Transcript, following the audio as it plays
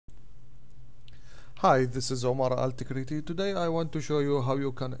Hi, this is Omar Al-Tikriti. Today I want to show you how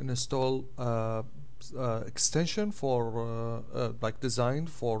you can install extension for like designed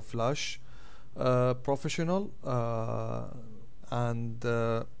for Flash Professional and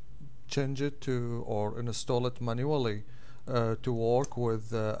change it to or install it manually to work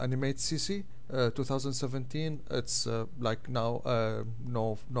with Animate CC 2017. It's like now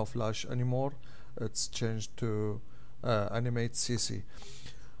no Flash anymore. It's changed to Animate CC.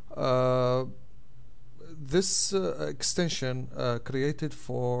 This extension created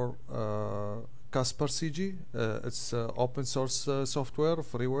for CasparCG. It's open source software,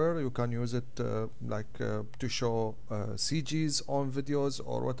 freeware. You can use it to show CGs on videos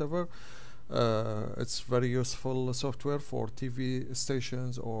or whatever. It's very useful software for TV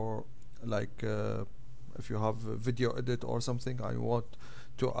stations or if you have a video edit or something and you want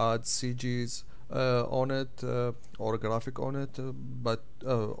to add CGs on it or a graphic on it, but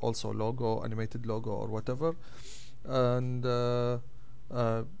also logo, animated logo or whatever, and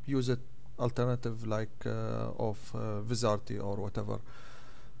use it alternative of Vizarti or whatever.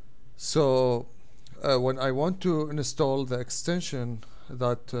 So when I want to install the extension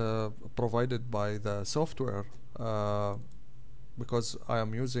that provided by the software, because I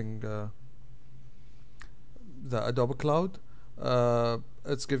am using the Adobe Cloud,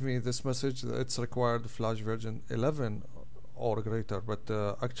 it's giving me this message that it's required Flash version 11 or greater, but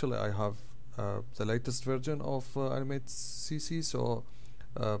actually I have the latest version of Animate CC, so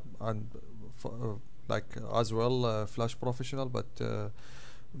and as well Flash Professional, but the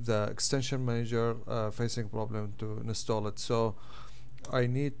extension manager facing problem to install it, so I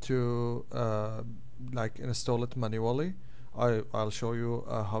need to install it manually. I'll show you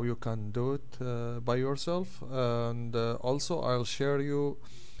how you can do it by yourself, and also I'll share you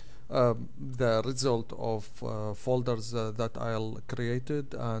the result of folders that I'll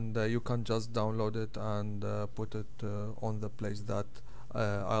created, and you can just download it and put it on the place that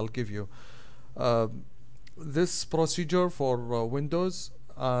I'll give you. This procedure for Windows,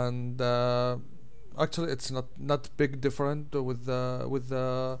 and actually it's not big different with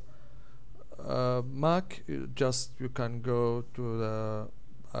the Mac. Just you can go to the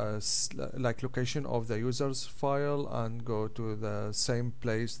location of the user's file and go to the same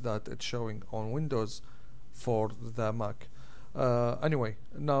place that it's showing on Windows for the Mac. Anyway,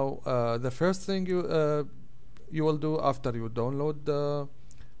 now the first thing you will do after you download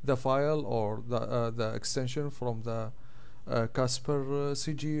the file or the extension from the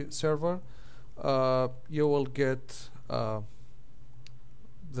CasparCG server, you will get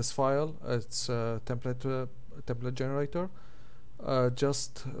this file. It's a template generator.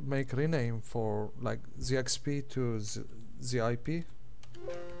 Just make rename for ZXP to ZIP.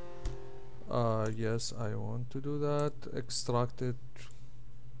 Yes, I want to do that. Extract it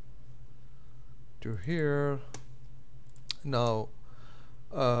to here. Now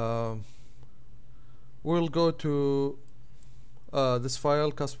we'll go to this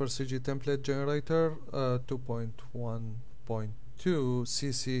file, CasparCG template generator 2.1.2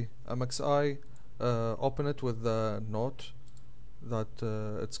 CC MXI. Open it with the note that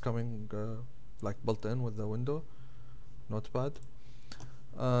it's coming built in with the window notepad,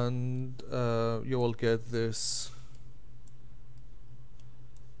 and you will get this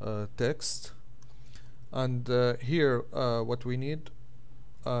text, and here what we need,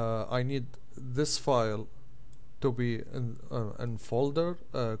 I need this file to be in folder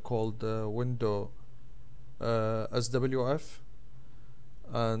called window SWF,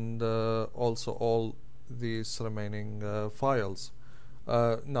 and also all these remaining files.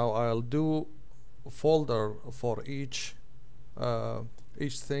 Now I'll do folder for each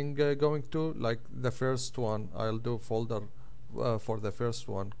thing going to, the first one I'll do folder for the first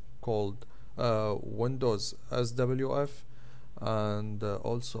one called Windows SWF, and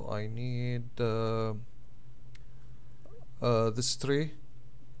also I need this three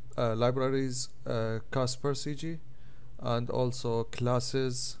libraries, CasparCG, and also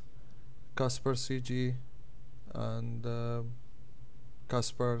classes CasparCG and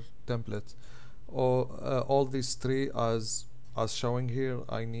Caspar template. All these three as showing here,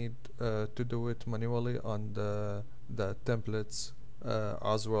 I need to do it manually on the templates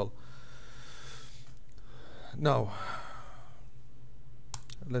as well. Now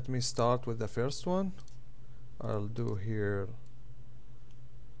let me start with the first one. I'll do here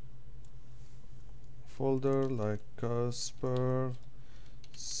folder like CasparCG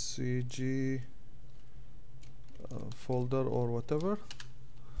folder or whatever.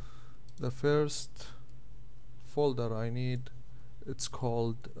 The first folder I need, it's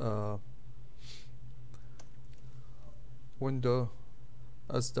called window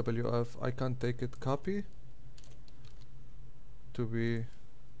SWF, I can take it copy to be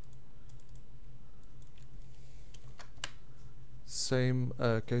same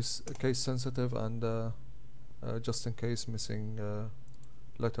case sensitive, and just in case missing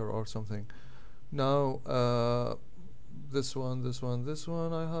letter or something. Now this one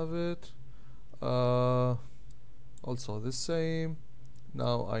I have it, also the same.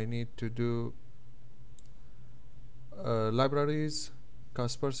 Now I need to do libraries,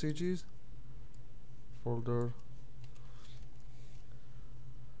 CasparCG folder,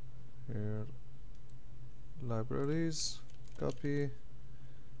 here libraries, copy,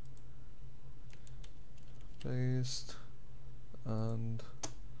 paste, and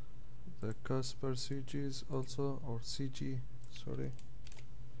the CasparCGs also, or CG, sorry.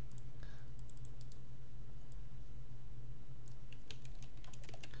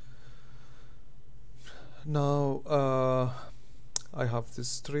 Now I have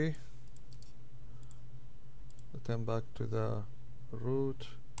this tree. Return back to the root,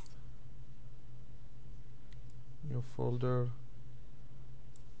 new folder,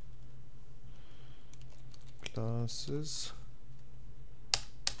 classes,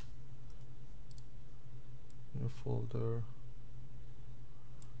 new folder,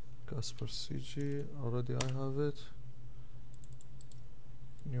 CasparCG, already I have it,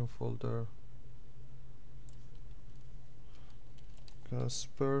 new folder,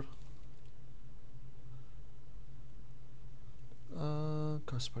 Caspar,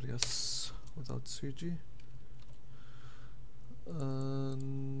 Caspar, yes, without CG,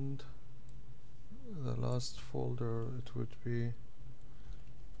 and the last folder, it would be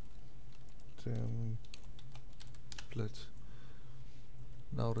template.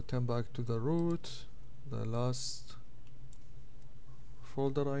 Now return back to the root, the last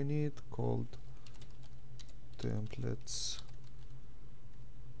folder I need, called templates.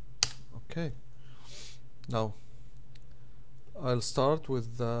 Okay, now I'll start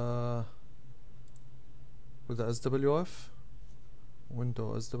with the SWF,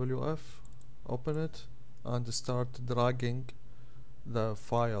 window SWF, open it, and start dragging the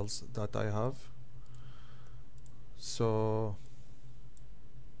files that I have. So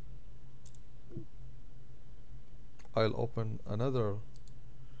I'll open another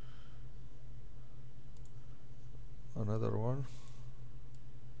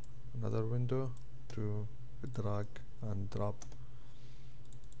window to drag and drop.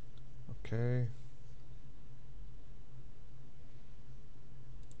 Okay,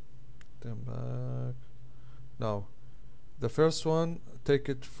 then back. Now the first one, take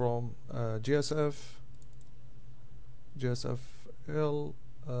it from GSFL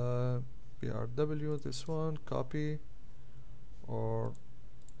BRW, this one, copy, or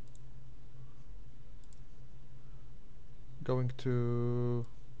going to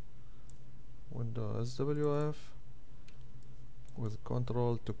window SWF with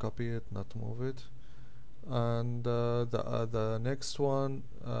control to copy it, not move it, and the next one,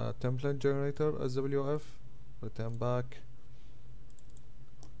 template generator SWF, return back.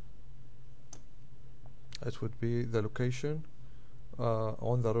 It would be the location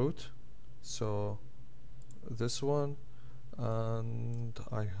on the root, so this one, and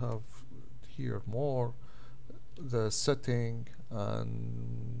I have here more, the setting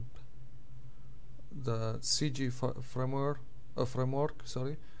and the CG framework,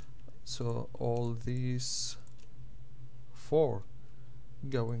 sorry. So all these 4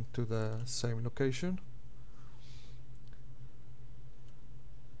 going to the same location.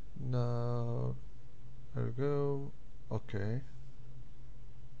 Now there we go. Okay.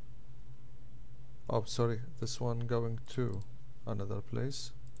 Oh, sorry, this one going to another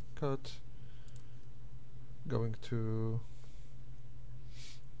place. Cut. Going to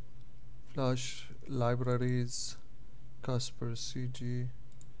Flash libraries, CasparCG,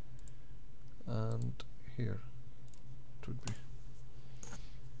 and here it would be.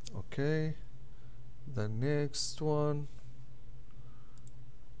 Okay, the next one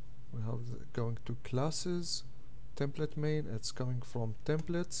we have going to classes, template main, it's coming from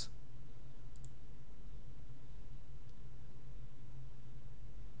templates.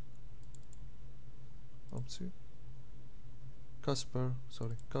 Oopsie. Caspar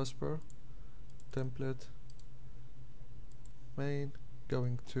template main,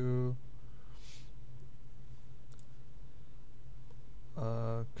 going to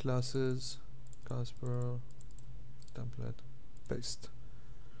classes, Caspar template, paste.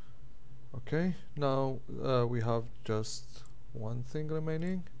 Okay, now we have just one thing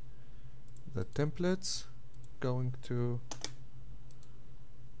remaining, the templates, going to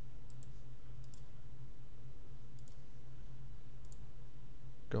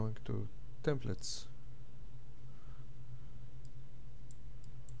going to templates,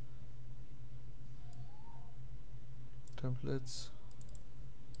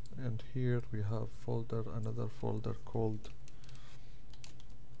 and here we have another folder called,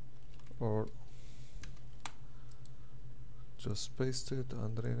 or just paste it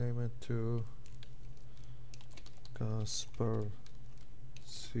and rename it to CasparCG.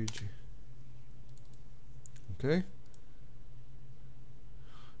 Okay,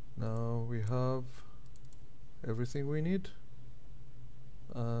 now we have everything we need,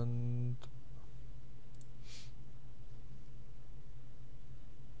 and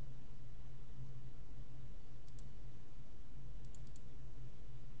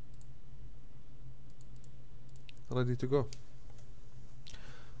ready to go.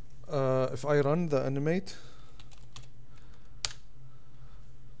 If I run the animate,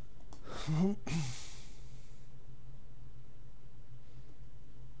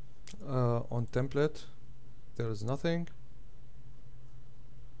 on template there is nothing,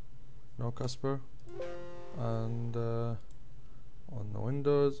 no Caspar, and on the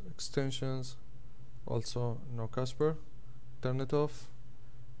Windows extensions also no Caspar. Turn it off,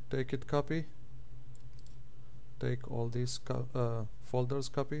 take it copy, take all these folders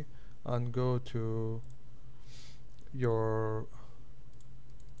copy, and go to your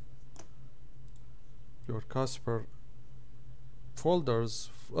Caspar folders,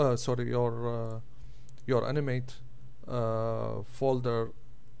 sorry, your animate folder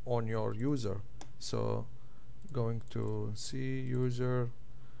on your user. So going to C, user,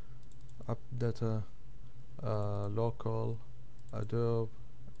 app data, local, Adobe,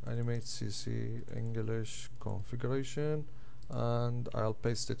 Animate CC, English, configuration, and I'll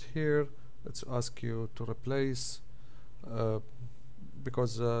paste it here. Let's ask you to replace,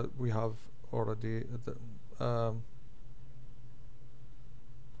 because we have already the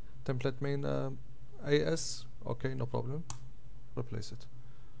template main AS. Okay, no problem, replace it.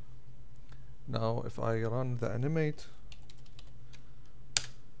 Now if I run the animate,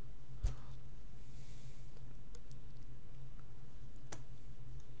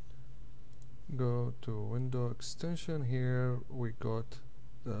 go to window extension, here we got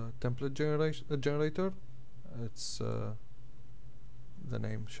the template generator. It's the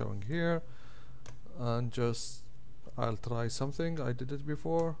name showing here, and just I'll try something. I did it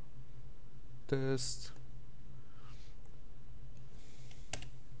before. Test.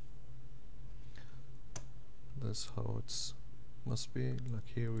 That's how it's must be. Like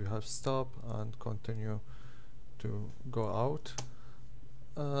here we have stop and continue to go out,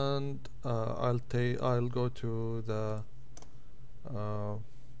 and I'll go to the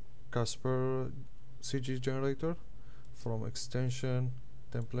CasparCG generator from extension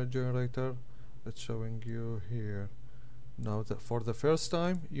template generator. It's showing you here. Now that for the first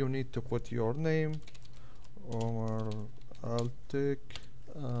time you need to put your name, Omar Altic,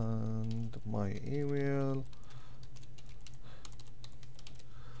 and my email,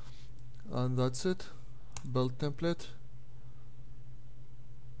 and that's it. Build template,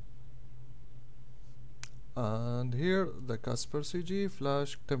 and here the CasparCG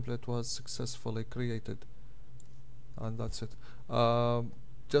Flash template was successfully created, and that's it.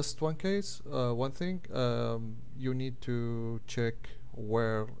 Just one case, one thing, you need to check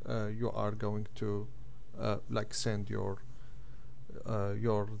where you are going to like send your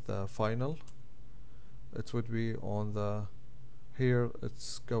the final. It would be on the here.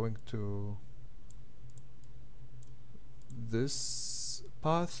 It's going to this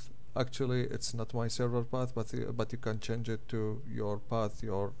path. Actually, it's not my server path, but you can change it to your path,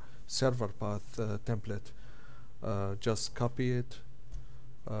 your server path template. Just copy it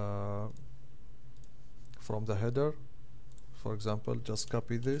from the header. For example, just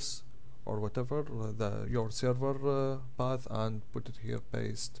copy this or whatever your server path and put it here,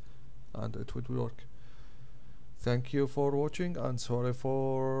 paste, and it would work. Thank you for watching, and sorry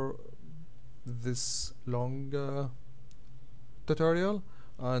for this long tutorial.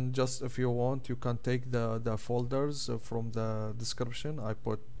 And just if you want, you can take the folders from the description. I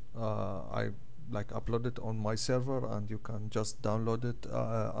put I like upload it on my server, and you can just download it,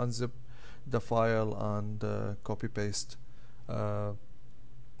 unzip the file, and copy paste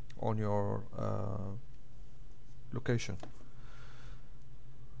on your location.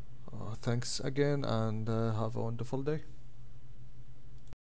 Thanks again, and have a wonderful day.